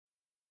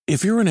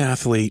If you're an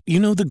athlete, you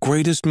know the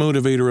greatest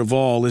motivator of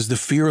all is the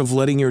fear of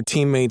letting your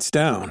teammates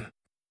down.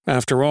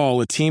 After all,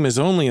 a team is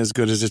only as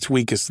good as its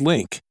weakest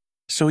link.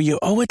 So you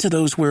owe it to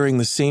those wearing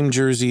the same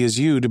jersey as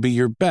you to be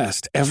your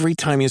best every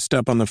time you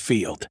step on the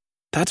field.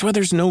 That's why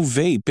there's no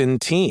vape in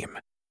team.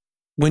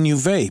 When you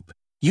vape,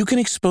 you can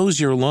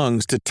expose your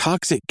lungs to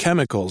toxic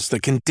chemicals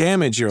that can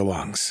damage your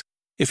lungs.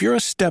 If you're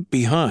a step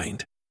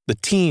behind, the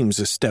team's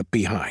a step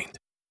behind.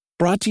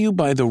 Brought to you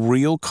by The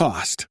Real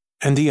Cost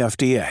and the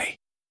FDA.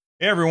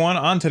 Hey everyone,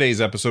 on today's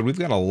episode, we've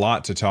got a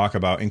lot to talk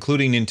about,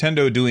 including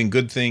Nintendo doing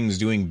good things,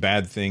 doing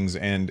bad things,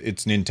 and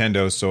it's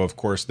Nintendo, so of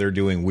course they're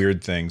doing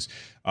weird things.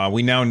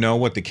 We now know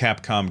what the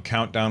Capcom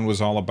Countdown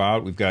was all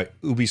about. We've got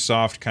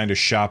Ubisoft kind of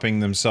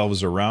shopping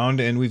themselves around,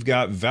 and we've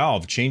got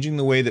Valve changing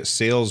the way that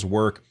sales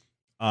work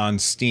on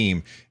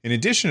Steam. In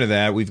addition to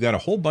that, we've got a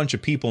whole bunch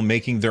of people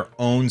making their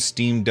own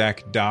Steam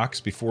Deck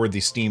docks before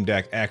the Steam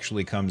Deck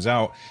actually comes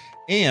out.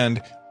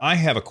 And I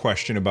have a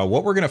question about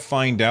what we're going to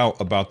find out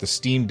about the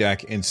Steam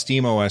Deck and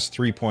SteamOS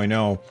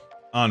 3.0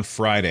 on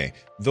Friday.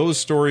 Those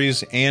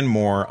stories and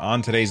more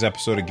on today's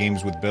episode of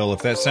Games with Bill.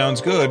 If that sounds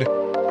good,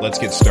 let's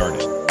get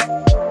started.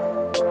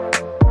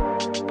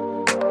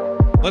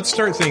 Let's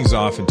start things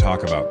off and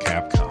talk about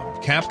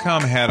Capcom.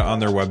 Capcom had on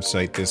their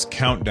website this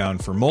countdown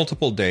for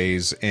multiple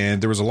days,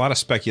 and there was a lot of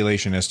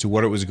speculation as to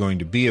what it was going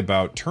to be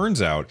about. Turns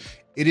out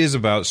it is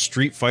about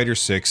Street Fighter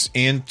VI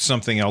and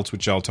something else,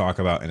 which I'll talk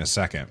about in a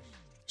second.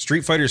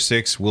 Street Fighter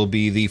VI will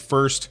be the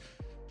first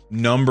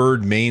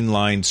numbered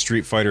mainline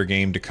Street Fighter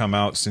game to come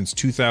out since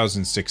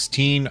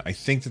 2016. I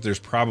think that there's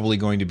probably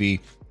going to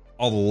be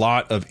a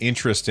lot of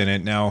interest in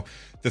it. Now,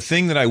 the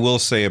thing that I will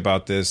say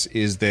about this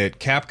is that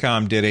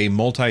Capcom did a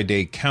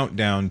multi-day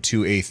countdown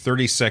to a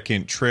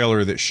 30-second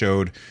trailer that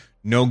showed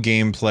no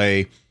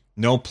gameplay,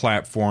 no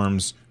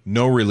platforms,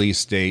 no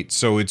release date.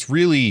 So it's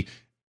really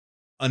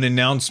an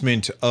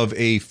announcement of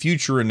a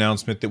future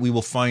announcement that we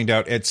will find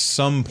out at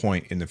some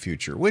point in the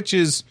future, which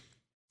is,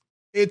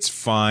 it's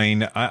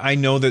fine. I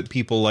know that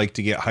people like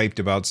to get hyped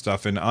about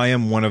stuff, and I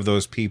am one of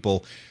those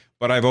people,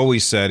 but I've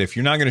always said, if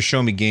you're not going to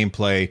show me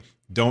gameplay,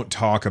 don't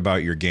talk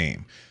about your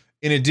game.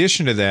 In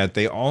addition to that,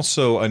 they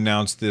also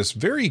announced this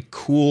very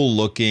cool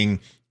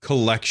looking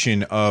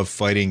collection of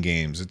fighting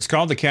games. It's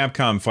called the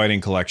Capcom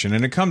Fighting Collection,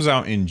 and it comes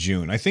out in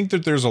June. I think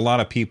that there's a lot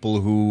of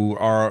people who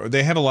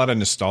they have a lot of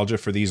nostalgia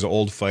for these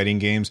old fighting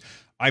games.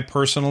 I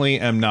personally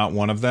am not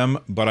one of them,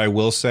 but I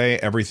will say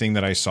everything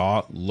that I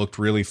saw looked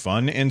really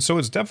fun, and so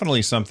it's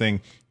definitely something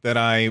that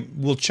I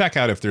will check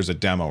out if there's a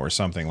demo or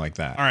something like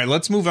that. All right,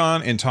 let's move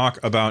on and talk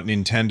about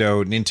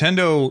Nintendo.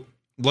 Nintendo,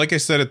 like I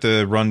said at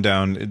the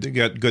rundown, they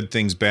got good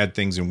things, bad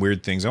things, and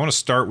weird things. I want to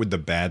start with the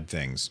bad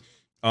things.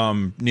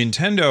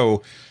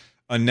 Nintendo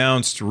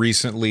announced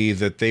recently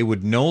that they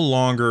would no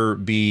longer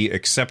be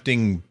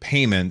accepting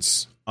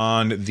payments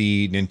on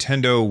the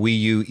Nintendo Wii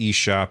U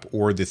eShop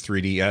or the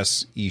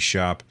 3DS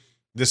eShop.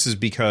 This is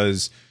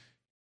because,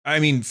 I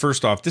mean,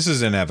 first off, this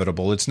is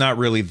inevitable. It's not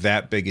really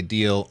that big a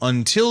deal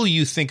until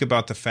you think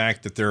about the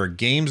fact that there are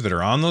games that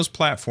are on those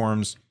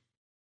platforms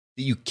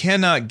that you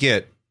cannot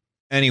get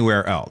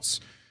anywhere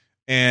else.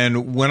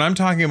 And when I'm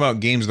talking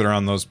about games that are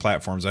on those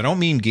platforms, I don't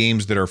mean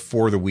games that are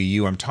for the Wii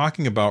U. I'm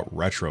talking about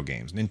retro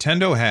games.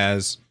 Nintendo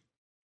has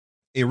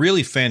a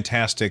really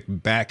fantastic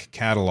back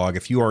catalog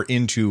if you are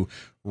into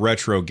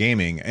retro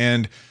gaming.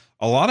 And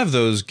a lot of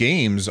those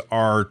games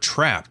are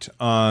trapped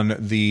on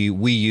the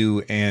Wii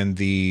U and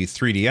the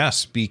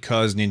 3DS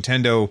because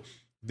Nintendo,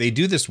 they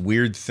do this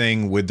weird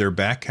thing with their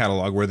back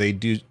catalog where they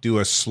do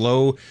a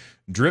slow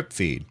drip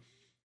feed.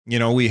 You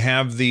know, we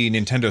have the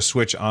Nintendo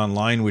Switch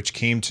Online, which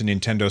came to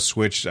Nintendo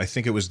Switch, I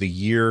think it was the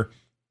year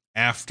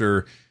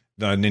after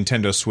the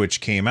Nintendo Switch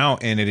came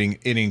out, and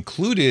it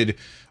included,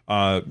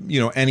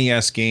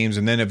 NES games,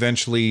 and then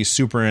eventually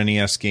Super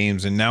NES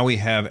games, and now we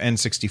have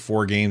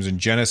N64 games and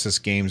Genesis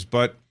games,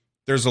 but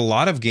there's a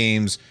lot of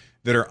games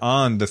that are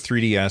on the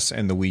 3DS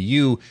and the Wii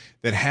U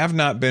that have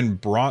not been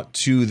brought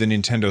to the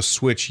Nintendo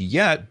Switch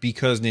yet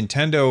because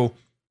Nintendo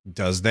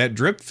does that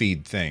drip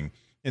feed thing.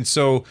 And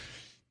so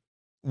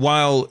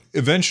while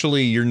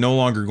eventually you're no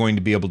longer going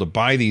to be able to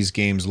buy these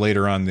games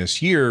later on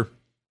this year,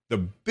 the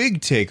big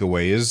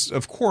takeaway is,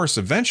 of course,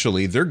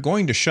 eventually they're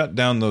going to shut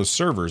down those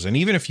servers. And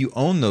even if you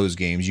own those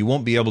games, you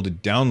won't be able to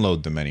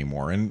download them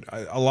anymore. And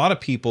a lot of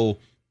people,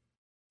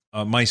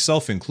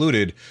 myself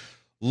included,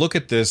 look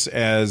at this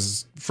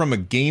as, from a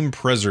game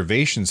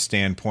preservation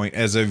standpoint,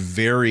 as a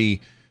very,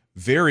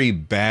 very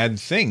bad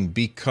thing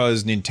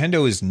because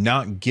Nintendo is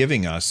not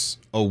giving us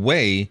a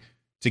way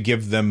to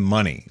give them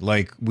money.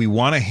 Like, we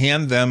want to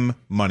hand them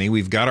money.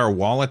 We've got our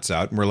wallets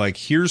out and we're like,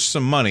 here's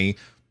some money.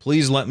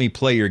 Please let me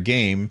play your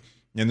game.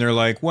 And they're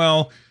like,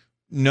 well,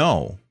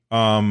 no.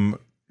 And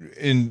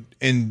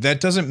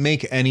that doesn't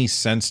make any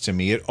sense to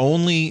me. It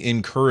only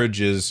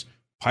encourages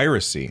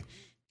piracy.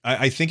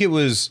 I think it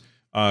was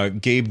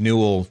Gabe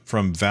Newell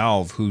from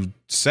Valve who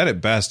said it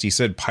best. He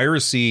said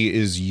piracy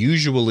is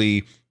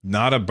usually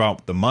not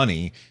about the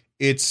money.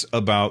 It's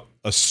about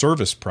a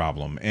service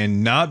problem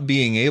and not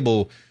being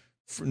able,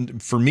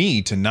 for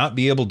me to not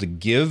be able to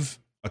give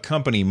a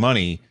company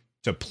money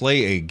to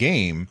play a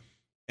game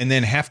and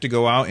then have to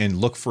go out and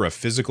look for a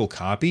physical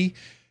copy,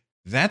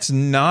 that's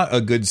not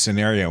a good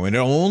scenario. And it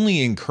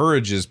only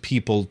encourages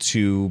people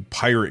to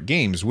pirate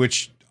games,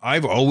 which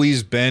I've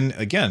always been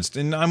against.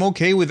 And I'm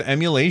okay with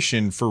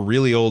emulation for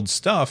really old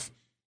stuff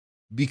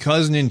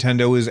because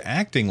Nintendo is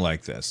acting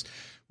like this.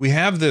 We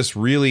have this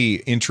really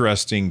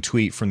interesting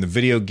tweet from the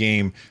Video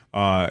Game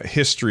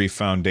History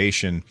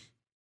Foundation.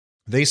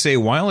 They say,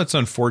 while it's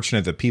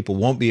unfortunate that people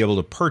won't be able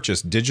to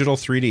purchase digital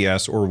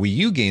 3DS or Wii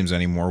U games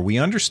anymore, we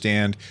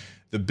understand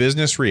the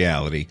business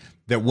reality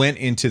that went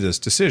into this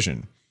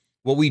decision.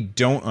 What we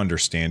don't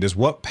understand is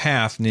what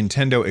path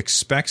Nintendo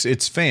expects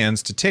its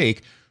fans to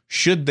take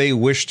should they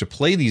wish to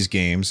play these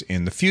games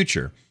in the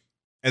future.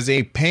 As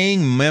a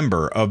paying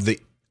member of the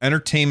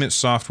Entertainment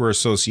Software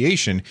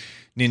Association,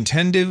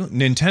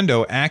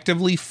 Nintendo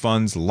actively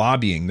funds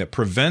lobbying that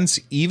prevents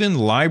even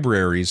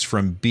libraries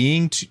from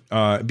being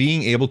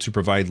able to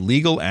provide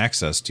legal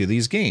access to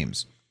these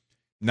games.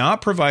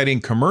 Not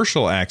providing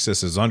commercial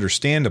access is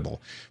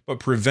understandable, but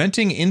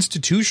preventing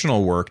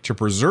institutional work to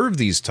preserve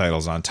these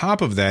titles on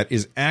top of that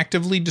is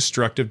actively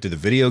destructive to the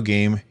video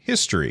game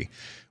history.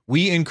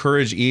 We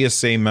encourage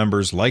ESA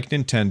members like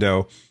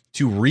Nintendo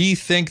to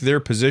rethink their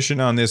position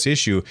on this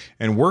issue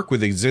and work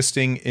with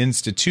existing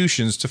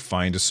institutions to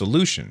find a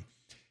solution.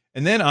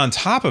 And then on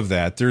top of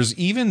that, there's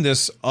even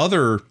this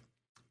other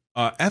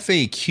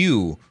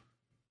FAQ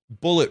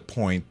bullet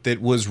point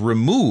that was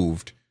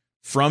removed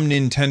from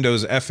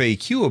Nintendo's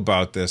FAQ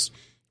about this,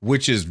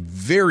 which is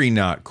very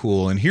not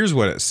cool. And here's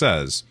what it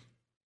says.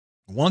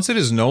 Once it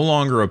is no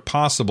longer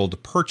possible to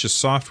purchase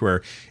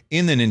software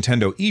in the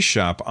Nintendo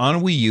eShop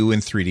on Wii U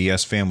and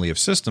 3DS family of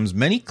systems,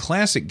 many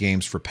classic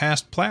games for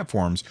past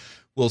platforms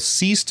will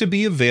cease to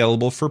be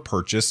available for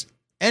purchase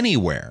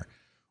anywhere.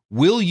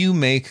 Will you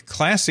make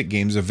classic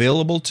games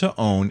available to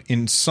own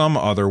in some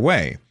other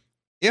way?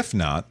 If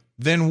not,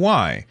 then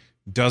why?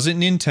 Doesn't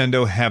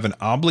Nintendo have an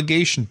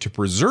obligation to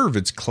preserve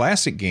its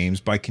classic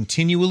games by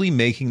continually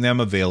making them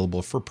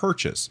available for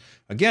purchase?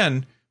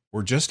 Again,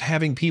 we're just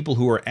having people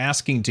who are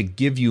asking to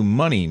give you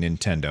money,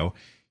 Nintendo.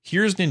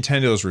 Here's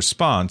Nintendo's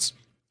response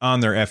on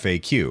their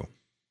FAQ.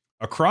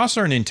 Across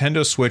our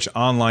Nintendo Switch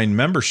Online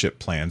membership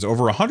plans,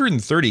 over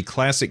 130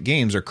 classic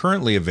games are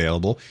currently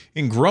available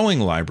in growing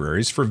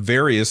libraries for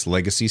various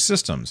legacy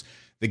systems.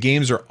 The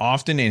games are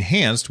often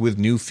enhanced with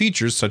new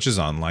features such as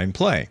online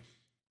play.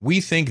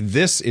 We think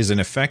this is an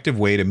effective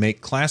way to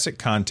make classic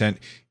content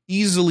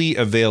easily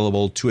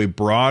available to a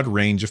broad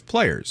range of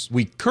players.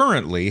 We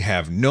currently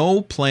have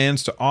no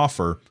plans to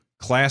offer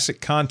classic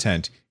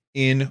content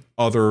in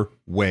other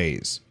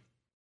ways.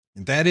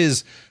 That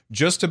is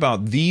just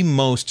about the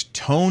most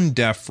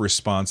tone-deaf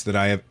response that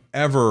I have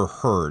ever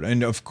heard.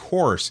 And of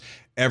course,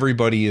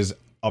 everybody is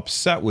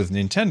upset with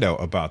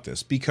Nintendo about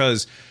this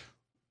because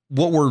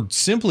what we're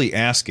simply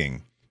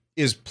asking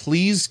is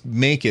please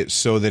make it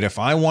so that if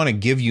I want to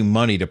give you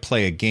money to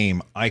play a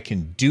game, I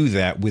can do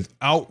that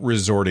without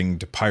resorting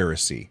to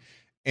piracy.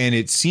 And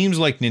it seems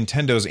like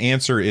Nintendo's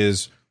answer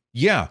is,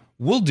 yeah,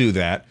 we'll do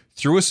that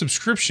through a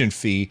subscription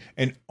fee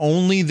and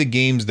only the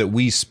games that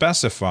we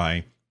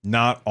specify,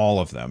 not all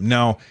of them.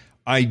 Now,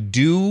 I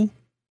do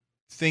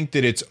think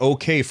that it's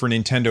okay for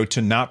Nintendo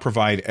to not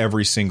provide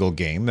every single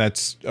game.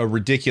 That's a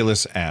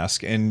ridiculous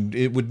ask, and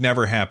it would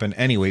never happen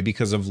anyway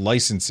because of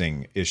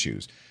licensing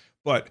issues.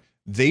 But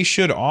they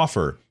should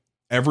offer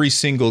every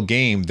single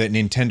game that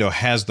Nintendo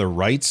has the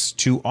rights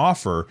to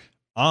offer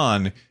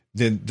on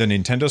the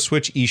Nintendo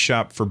Switch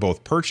eShop for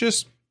both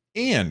purchase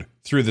and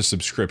through the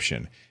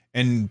subscription.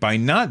 And by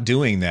not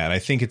doing that, I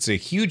think it's a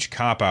huge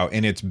cop-out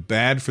and it's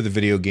bad for the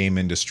video game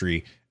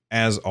industry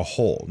as a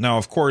whole. Now,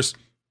 of course,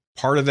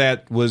 part of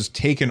that was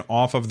taken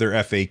off of their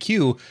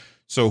FAQ,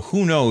 so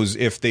who knows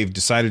if they've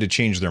decided to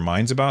change their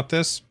minds about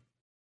this?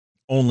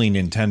 Only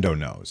Nintendo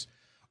knows.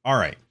 All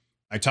right.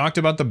 I talked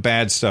about the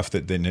bad stuff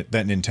that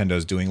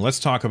Nintendo's doing. Let's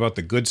talk about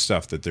the good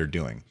stuff that they're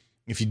doing.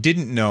 If you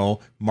didn't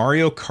know,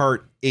 Mario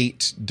Kart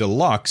 8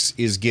 Deluxe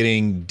is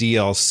getting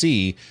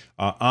DLC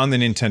on the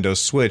Nintendo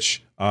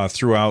Switch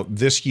throughout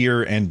this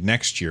year and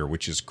next year,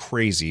 which is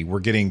crazy. We're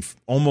getting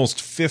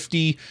almost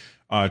 50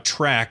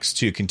 tracks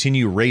to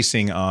continue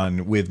racing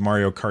on with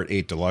Mario Kart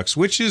 8 Deluxe,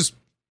 which is,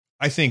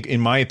 I think, in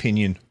my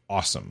opinion,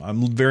 awesome.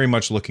 I'm very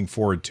much looking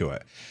forward to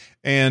it.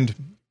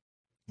 And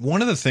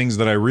one of the things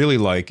that I really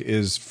like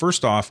is,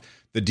 first off,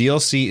 the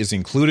DLC is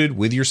included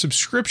with your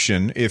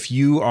subscription if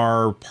you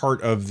are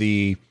part of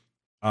the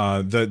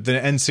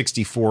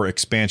N64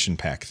 expansion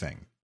pack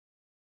thing,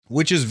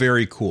 which is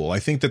very cool. I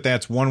think that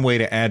that's one way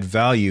to add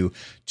value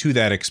to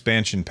that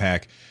expansion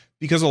pack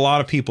because a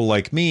lot of people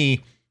like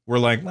me were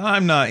like,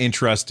 I'm not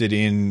interested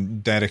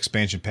in that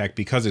expansion pack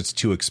because it's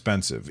too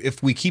expensive.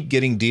 If we keep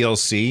getting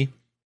DLC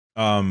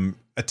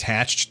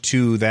attached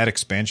to that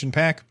expansion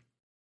pack,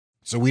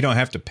 so we don't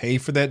have to pay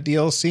for that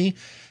DLC,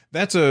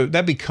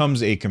 that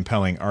becomes a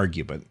compelling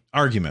argument.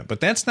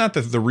 But that's not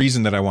the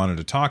reason that I wanted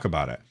to talk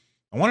about it.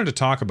 I wanted to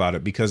talk about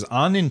it because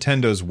on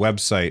Nintendo's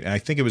website, and I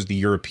think it was the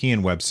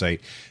European website,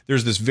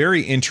 there's this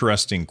very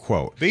interesting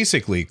quote.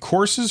 Basically,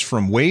 courses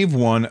from Wave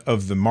 1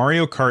 of the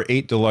Mario Kart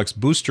 8 Deluxe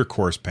Booster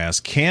Course Pass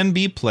can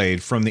be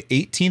played from the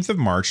 18th of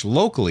March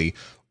locally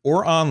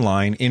or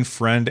online in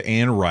friend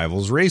and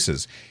rivals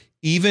races,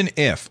 even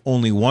if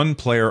only one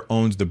player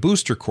owns the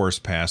Booster Course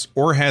Pass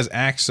or has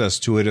access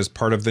to it as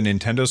part of the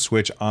Nintendo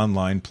Switch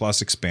Online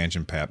Plus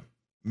expansion pack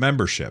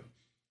membership.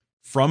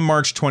 From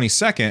March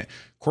 22nd,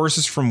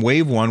 courses from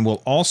Wave 1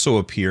 will also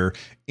appear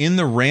in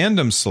the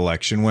random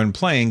selection when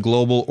playing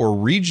global or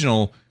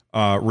regional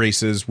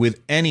races with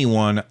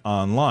anyone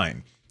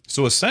online.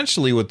 So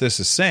essentially what this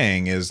is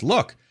saying is,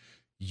 look,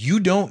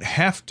 you don't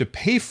have to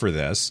pay for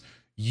this.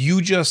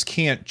 You just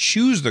can't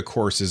choose the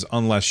courses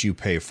unless you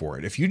pay for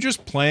it. If you're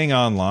just playing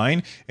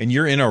online and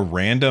you're in a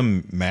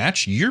random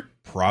match, you're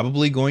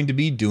probably going to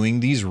be doing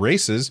these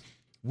races,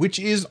 which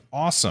is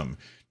awesome.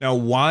 Now,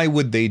 why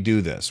would they do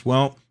this?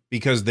 Well,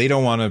 because they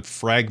don't want to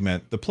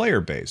fragment the player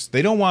base.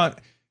 They don't want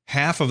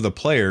half of the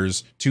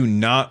players to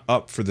not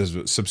up for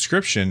the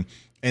subscription,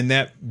 and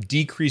that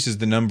decreases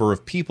the number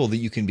of people that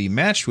you can be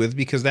matched with,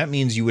 because that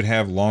means you would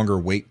have longer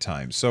wait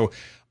times. So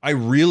I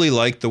really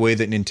like the way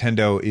that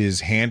Nintendo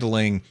is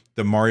handling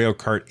the Mario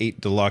Kart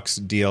 8 Deluxe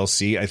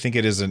DLC. I think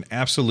it is an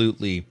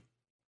absolutely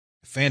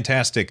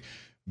fantastic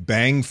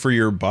bang for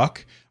your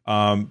buck.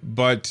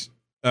 But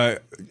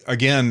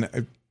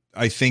again,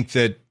 I think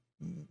that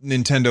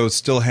Nintendo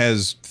still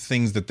has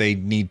things that they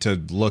need to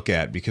look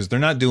at because they're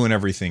not doing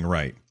everything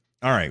right.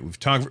 All right, we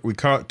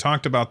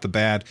talked about the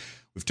bad,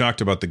 we've talked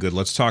about the good.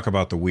 Let's talk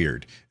about the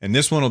weird. And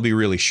this one will be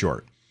really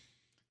short.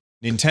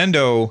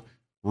 Nintendo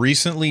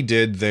recently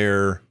did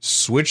their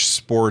Switch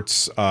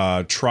Sports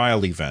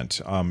trial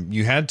event.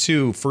 You had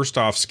to first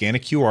off scan a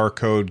QR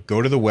code,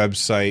 go to the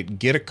website,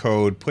 get a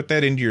code, put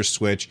that into your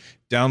Switch,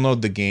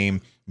 download the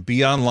game,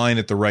 be online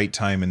at the right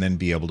time, and then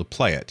be able to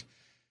play it.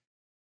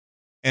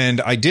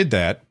 And I did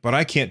that, but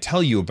I can't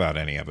tell you about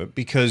any of it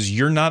because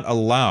you're not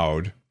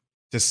allowed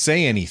to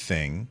say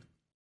anything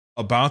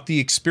about the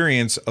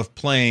experience of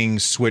playing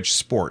Switch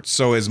Sports.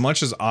 So as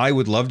much as I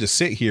would love to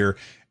sit here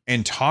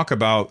and talk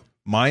about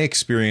my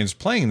experience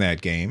playing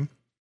that game,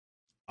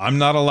 I'm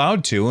not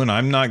allowed to, and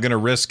I'm not going to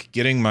risk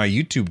getting my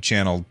YouTube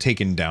channel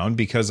taken down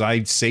because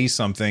I say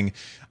something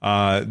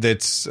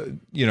that's,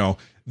 you know,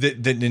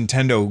 that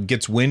Nintendo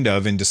gets wind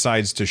of and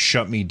decides to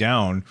shut me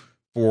down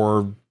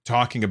for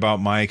talking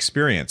about my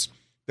experience.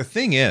 The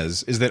thing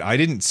is that I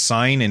didn't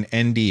sign an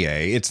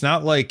NDA. It's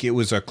not like it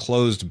was a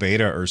closed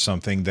beta or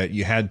something that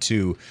you had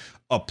to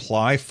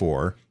apply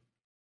for.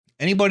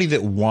 Anybody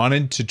that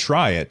wanted to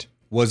try it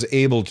was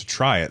able to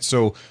try it.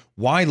 So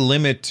why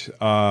limit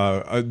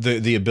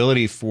the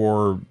ability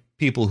for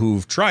people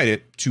who've tried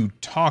it to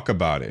talk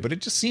about it? But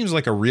it just seems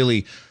like a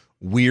really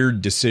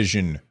weird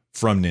decision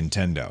from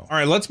Nintendo. All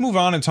right, let's move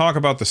on and talk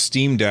about the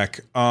Steam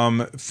Deck.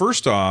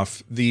 First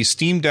off, the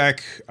Steam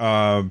Deck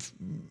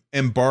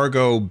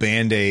embargo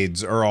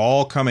band-aids are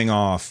all coming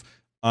off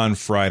on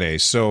Friday.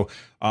 So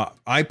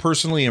I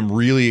personally am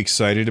really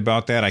excited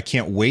about that. I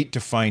can't wait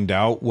to find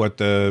out what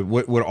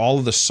all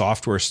of the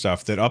software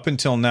stuff that up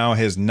until now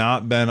has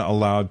not been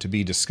allowed to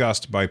be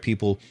discussed by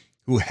people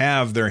who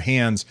have their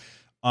hands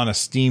on a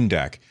Steam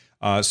Deck.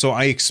 So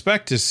I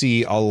expect to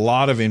see a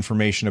lot of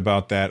information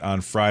about that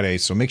on Friday.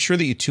 So make sure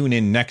that you tune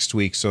in next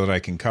week so that I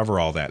can cover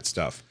all that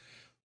stuff.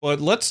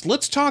 But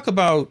let's talk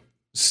about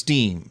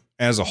Steam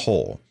as a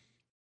whole.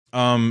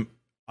 I'm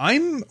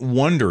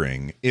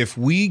wondering if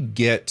we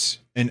get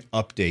an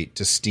update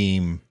to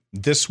Steam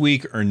this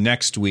week or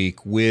next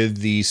week with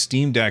the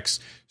Steam Decks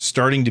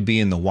starting to be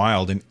in the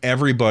wild, and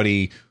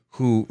everybody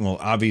who, well,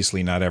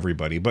 obviously not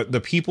everybody, but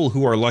the people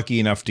who are lucky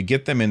enough to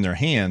get them in their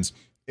hands,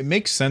 it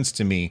makes sense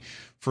to me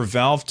for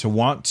Valve to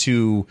want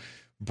to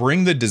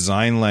bring the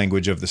design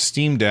language of the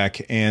Steam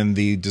Deck and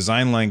the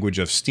design language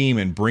of Steam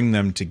and bring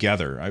them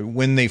together.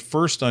 When they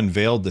first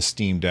unveiled the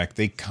Steam Deck,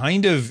 they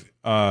kind of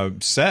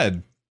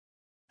said,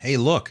 hey,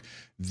 look,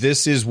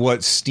 this is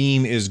what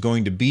Steam is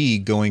going to be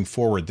going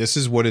forward. This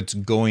is what it's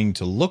going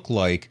to look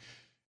like.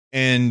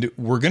 And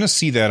we're going to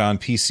see that on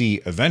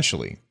PC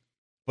eventually.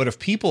 But if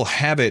people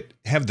have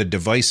the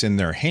device in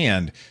their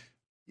hand,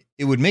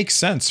 it would make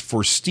sense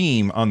for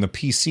Steam on the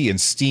PC and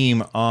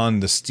Steam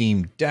on the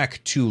Steam Deck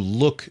to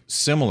look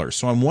similar.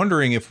 So I'm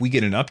wondering if we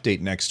get an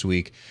update next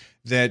week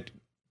that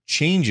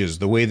changes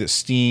the way that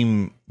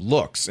Steam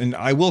looks. And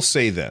I will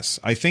say this,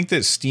 I think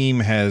that Steam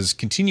has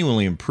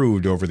continually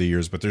improved over the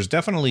years, but there's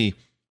definitely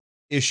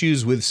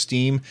issues with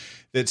Steam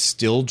that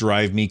still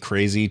drive me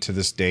crazy to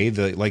this day.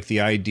 Like the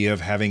idea of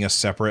having a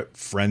separate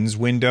friends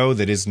window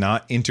that is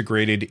not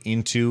integrated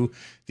into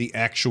the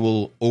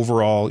actual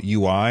overall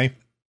UI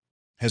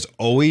has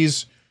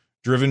always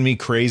driven me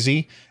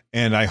crazy.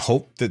 And I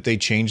hope that they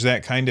change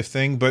that kind of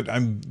thing. But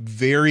I'm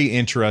very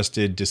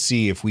interested to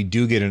see if we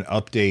do get an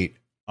update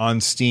on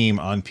Steam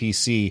on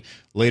PC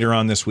later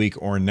on this week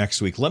or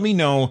next week. Let me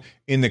know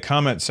in the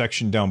comment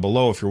section down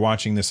below if you're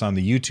watching this on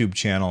the YouTube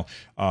channel.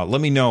 Let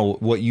me know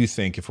what you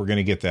think, if we're going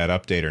to get that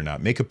update or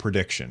not. Make a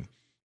prediction.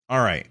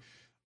 All right.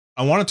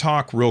 I want to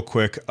talk real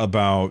quick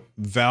about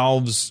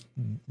Valve's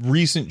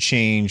recent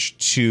change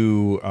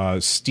to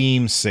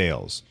Steam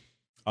sales.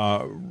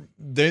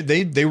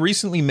 They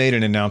recently made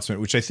an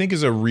announcement, which I think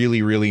is a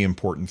really, really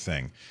important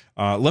thing.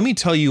 Let me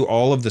tell you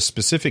all of the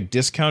specific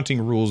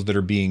discounting rules that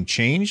are being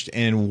changed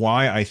and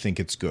why I think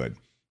it's good.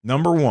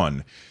 Number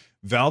one,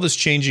 Valve is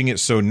changing it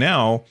so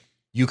now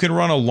you can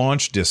run a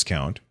launch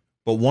discount,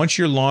 but once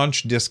your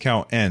launch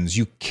discount ends,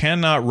 you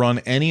cannot run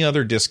any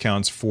other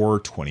discounts for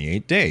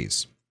 28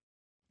 days.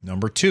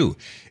 Number two,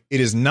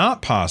 it is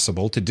not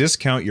possible to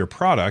discount your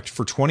product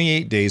for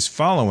 28 days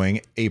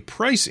following a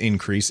price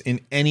increase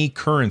in any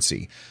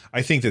currency.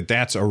 I think that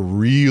that's a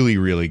really,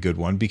 really good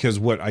one, because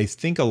what I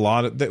think a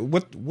lot of that,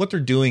 what they're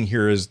doing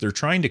here is they're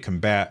trying to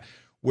combat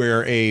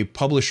where a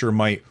publisher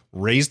might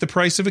raise the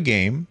price of a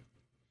game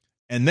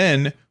and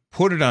then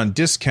put it on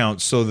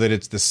discount so that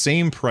it's the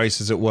same price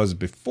as it was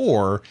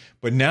before,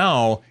 but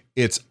now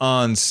it's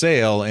on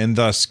sale, and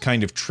thus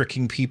kind of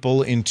tricking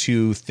people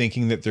into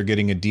thinking that they're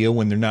getting a deal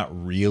when they're not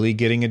really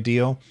getting a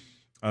deal.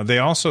 They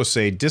also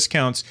say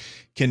discounts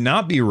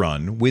cannot be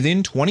run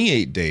within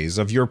 28 days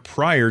of your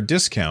prior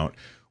discount,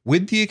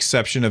 with the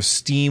exception of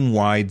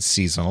Steam-wide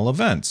seasonal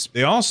events.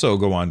 They also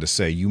go on to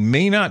say you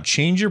may not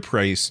change your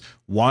price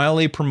while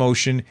a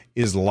promotion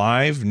is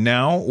live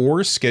now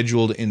or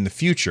scheduled in the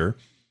future.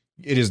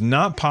 It is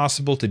not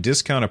possible to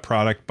discount a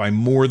product by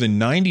more than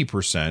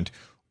 90%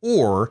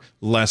 or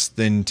less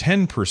than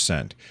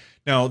 10%.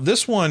 Now,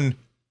 this one,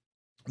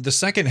 the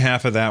second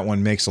half of that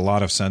one makes a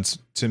lot of sense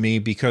to me,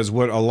 because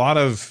what a lot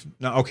of,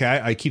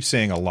 I keep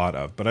saying a lot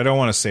of, but I don't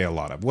want to say a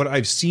lot of. What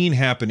I've seen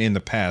happen in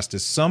the past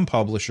is some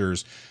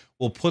publishers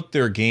will put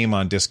their game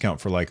on discount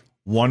for like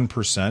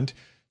 1%,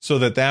 so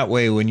that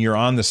way when you're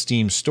on the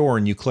Steam store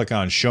and you click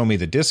on show me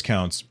the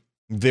discounts,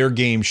 their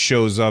game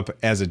shows up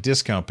as a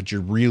discount, but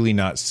you're really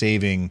not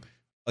saving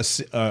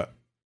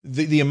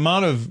the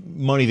amount of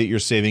money that you're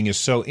saving is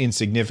so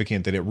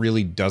insignificant that it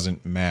really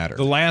doesn't matter.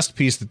 The last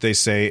piece that they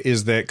say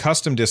is that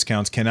custom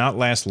discounts cannot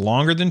last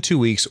longer than 2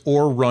 weeks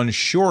or run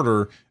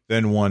shorter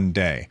than 1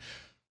 day.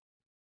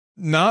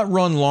 Not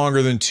run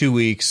longer than 2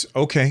 weeks.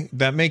 Okay,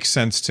 that makes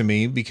sense to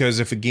me,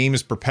 because if a game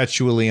is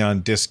perpetually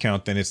on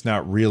discount, then it's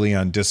not really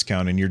on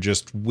discount and you're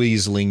just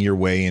weaseling your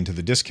way into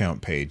the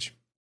discount page.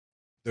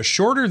 The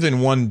shorter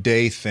than 1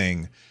 day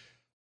thing,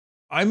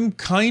 I'm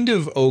kind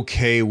of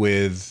okay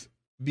with,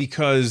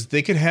 because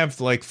they could have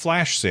like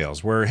flash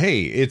sales where,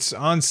 hey, it's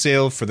on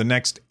sale for the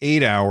next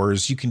 8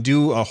 hours. You can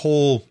do a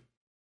whole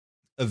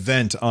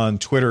event on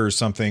Twitter or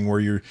something where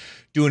you're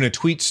doing a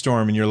tweet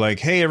storm and you're like,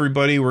 hey,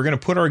 everybody, we're going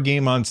to put our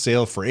game on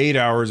sale for 8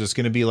 hours. It's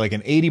going to be like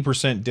an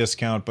 80%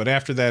 discount, but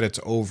after that, it's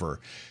over.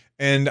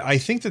 And I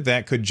think that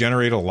that could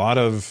generate a lot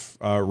of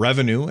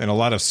revenue and a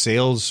lot of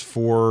sales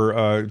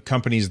for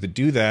companies that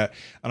do that.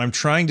 And I'm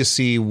trying to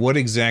see what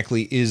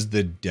exactly is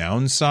the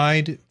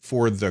downside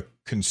for the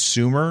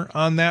consumer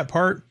on that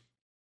part.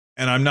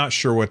 And I'm not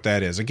sure what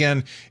that is.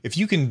 Again, if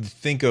you can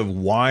think of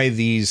why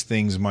these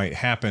things might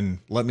happen,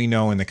 let me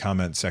know in the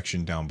comment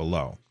section down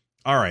below.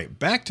 All right,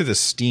 back to the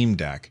Steam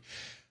Deck.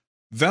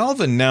 Valve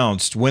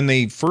announced, when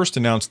they first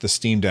announced the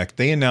Steam Deck,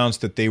 they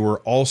announced that they were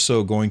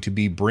also going to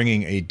be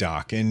bringing a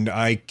dock. And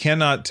I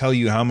cannot tell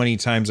you how many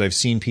times I've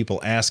seen people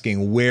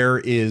asking, where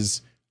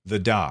is the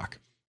dock?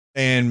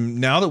 And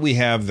now that we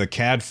have the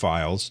CAD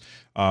files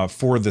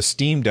for the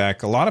Steam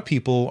Deck, a lot of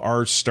people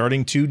are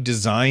starting to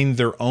design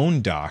their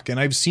own dock. And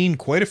I've seen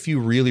quite a few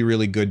really,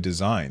 really good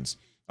designs.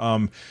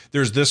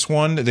 There's this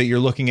one that you're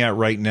looking at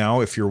right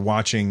now, if you're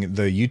watching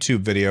the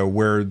YouTube video,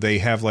 where they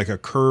have like a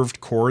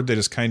curved cord that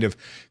is kind of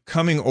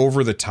coming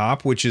over the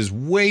top, which is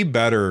way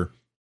better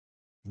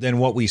than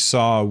what we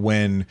saw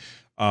when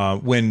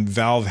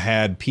Valve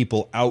had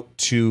people out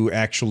to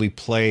actually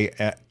play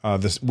at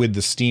with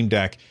the Steam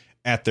Deck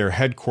at their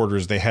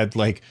headquarters. They had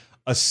like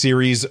a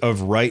series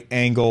of right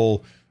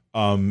angle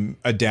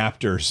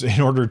adapters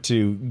in order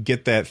to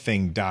get that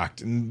thing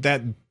docked, and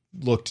that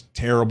looked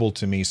terrible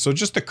to me. So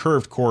just the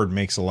curved cord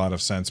makes a lot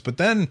of sense. But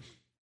then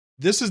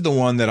this is the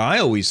one that I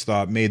always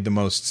thought made the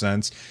most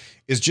sense,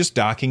 is just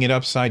docking it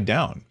upside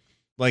down.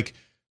 Like,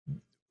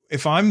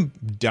 if I'm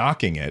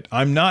docking it,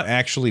 I'm not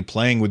actually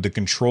playing with the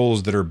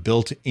controls that are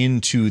built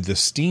into the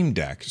Steam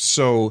Deck.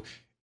 So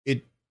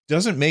it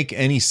doesn't make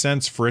any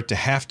sense for it to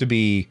have to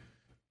be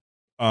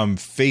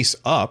face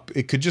up.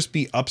 It could just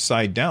be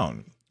upside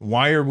down.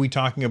 Why are we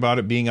talking about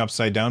it being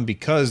upside down?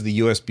 Because the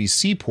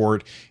USB-C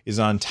port is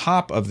on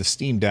top of the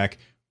Steam Deck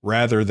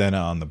rather than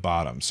on the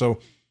bottom. So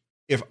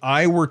if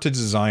I were to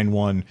design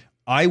one,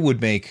 I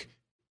would make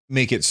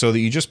it so that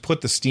you just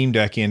put the Steam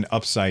Deck in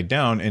upside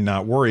down and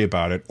not worry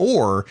about it,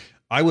 or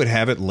I would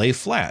have it lay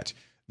flat.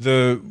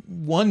 The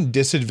one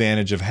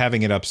disadvantage of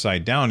having it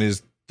upside down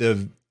is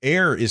the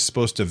air is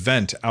supposed to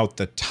vent out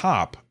the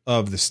top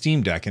of the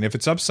Steam Deck. And if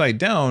it's upside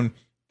down,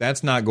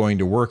 that's not going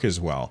to work as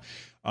well.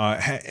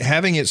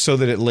 Having it so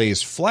that it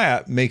lays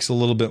flat makes a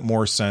little bit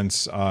more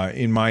sense,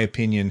 in my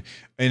opinion,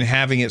 and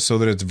having it so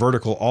that it's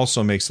vertical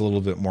also makes a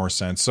little bit more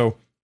sense. So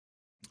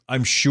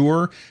I'm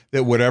sure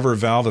that whatever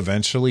Valve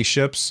eventually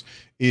ships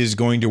is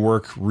going to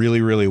work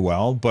really, really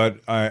well. But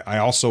I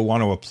also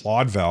want to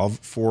applaud Valve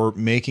for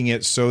making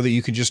it so that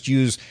you can just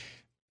use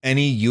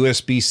any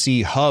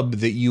USB-C hub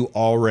that you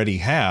already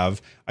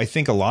have. I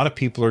think a lot of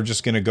people are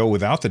just going to go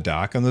without the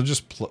dock, and they'll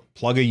just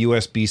plug a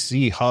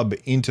USB-C hub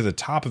into the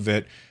top of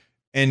it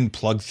and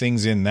plug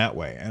things in that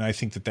way. And I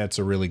think that that's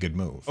a really good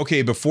move.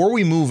 Okay, before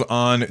we move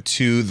on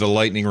to the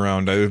lightning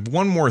round, I have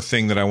one more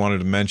thing that I wanted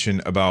to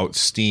mention about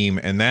Steam,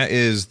 and that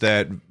is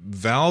that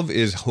Valve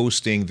is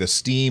hosting the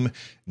Steam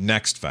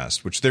Next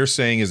Fest, which they're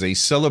saying is a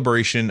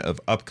celebration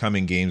of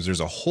upcoming games. There's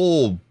a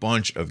whole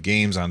bunch of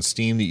games on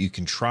Steam that you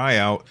can try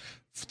out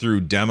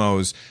through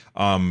demos.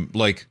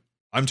 Like,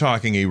 I'm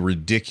talking a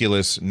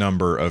ridiculous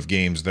number of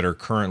games that are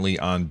currently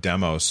on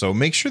demo. So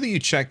make sure that you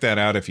check that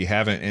out if you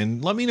haven't,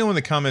 and let me know in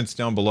the comments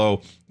down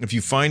below if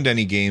you find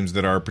any games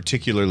that are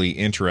particularly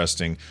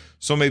interesting,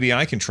 so maybe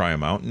I can try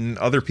them out, and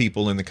other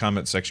people in the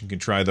comment section can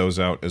try those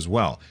out as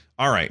well.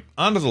 All right,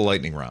 on to the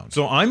lightning round.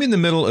 So I'm in the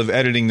middle of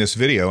editing this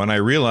video, and I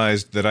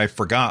realized that I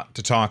forgot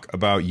to talk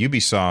about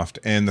Ubisoft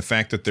and the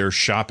fact that they're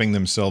shopping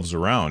themselves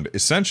around.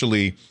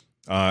 Essentially,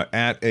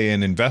 at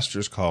an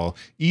investor's call,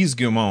 Yves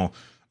Guillemot,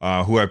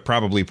 who I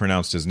probably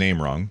pronounced his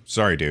name wrong.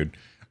 Sorry, dude.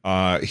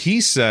 He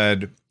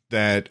said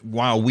that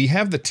while we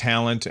have the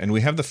talent and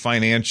we have the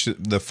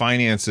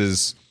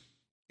finances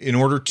in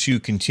order to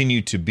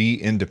continue to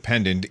be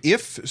independent,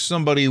 if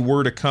somebody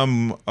were to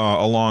come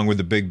along with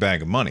a big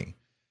bag of money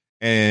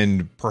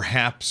and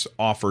perhaps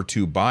offer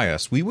to buy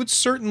us, we would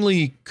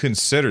certainly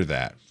consider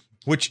that,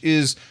 which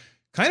is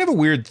kind of a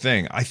weird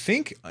thing. I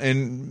think,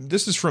 and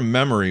this is from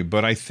memory,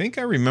 but I think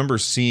I remember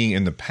seeing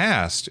in the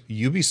past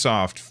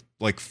Ubisoft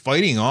like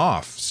fighting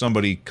off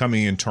somebody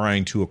coming and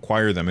trying to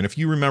acquire them. And if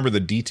you remember the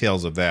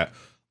details of that,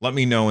 let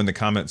me know in the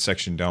comment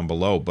section down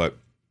below. But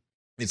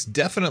it's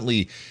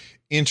definitely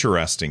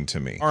interesting to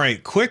me. All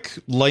right, quick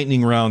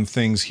lightning round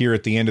things here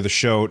at the end of the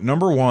show.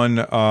 Number one,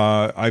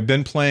 I've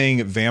been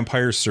playing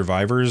Vampire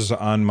Survivors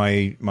on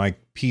my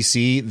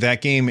PC.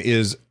 That game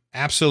is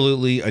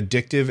absolutely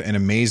addictive and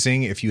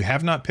amazing. If you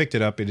have not picked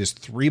it up, it is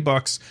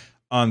 $3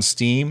 on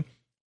Steam.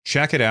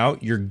 Check it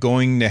out. You're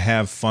going to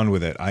have fun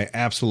with it. I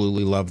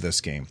absolutely love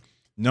this game.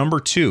 Number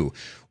two,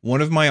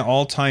 one of my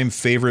all-time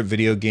favorite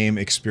video game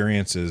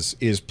experiences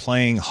is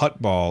playing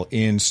Huttball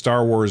in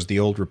Star Wars: The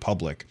Old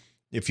Republic.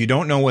 If you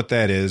don't know what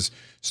that is,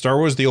 Star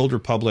Wars: The Old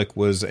Republic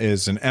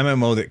is an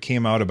MMO that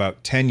came out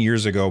about 10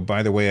 years ago.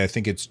 By the way, I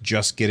think it's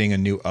just getting a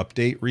new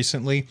update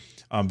recently,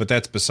 but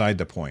that's beside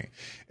the point.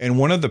 And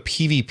one of the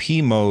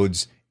PvP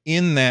modes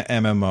in that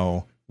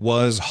MMO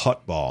was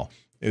Huttball.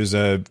 It was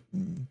a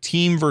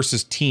team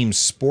versus team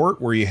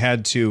sport where you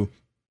had to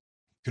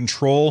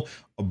control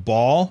a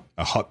ball,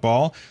 a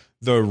Huttball,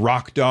 the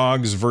Rock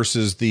Dogs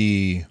versus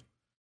the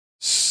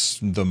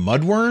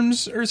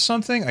Mudworms or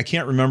something. I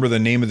can't remember the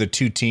name of the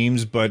two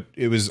teams, but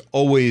it was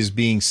always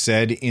being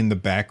said in the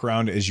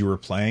background as you were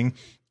playing.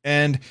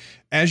 And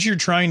as you're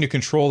trying to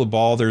control the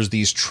ball, there's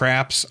these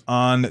traps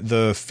on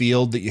the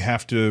field that you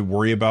have to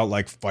worry about,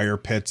 like fire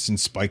pits and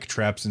spike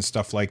traps and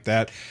stuff like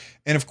that.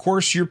 And of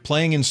course, you're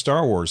playing in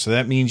Star Wars, so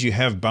that means you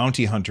have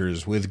bounty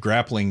hunters with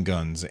grappling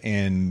guns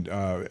and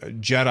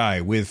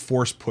Jedi with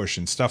force push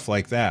and stuff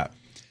like that.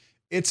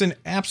 It's an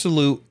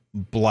absolute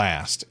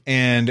blast.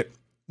 And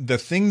the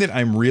thing that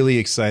I'm really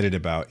excited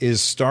about is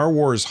Star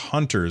Wars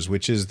Hunters,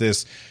 which is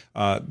this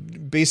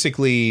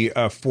basically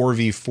a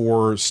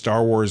 4v4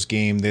 Star Wars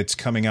game that's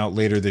coming out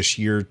later this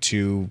year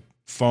to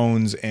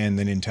phones and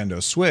the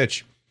Nintendo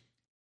Switch.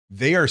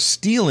 They are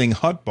stealing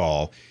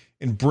Huttball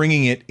and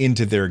bringing it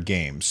into their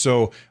game.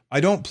 So I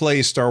don't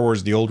play Star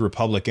Wars: The Old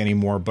Republic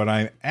anymore, but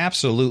I'm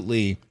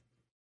absolutely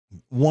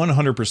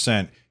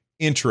 100%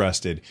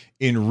 interested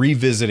in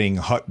revisiting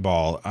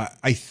Huttball.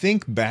 I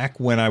think back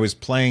when I was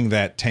playing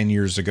that 10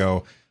 years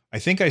ago, I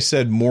think I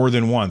said more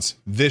than once,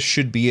 this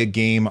should be a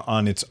game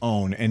on its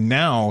own. And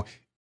now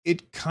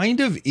it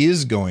kind of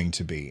is going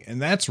to be, and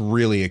that's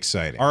really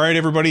exciting. All right,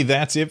 everybody,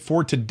 that's it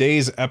for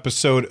today's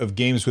episode of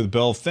Games with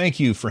Bill. Thank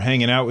you for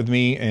hanging out with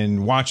me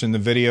and watching the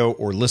video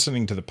or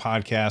listening to the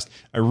podcast.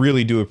 I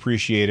really do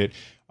appreciate it.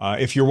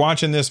 If you're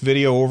watching this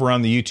video over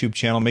on the YouTube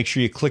channel, make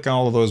sure you click on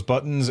all of those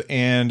buttons,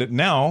 and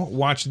now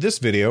watch this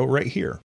video right here.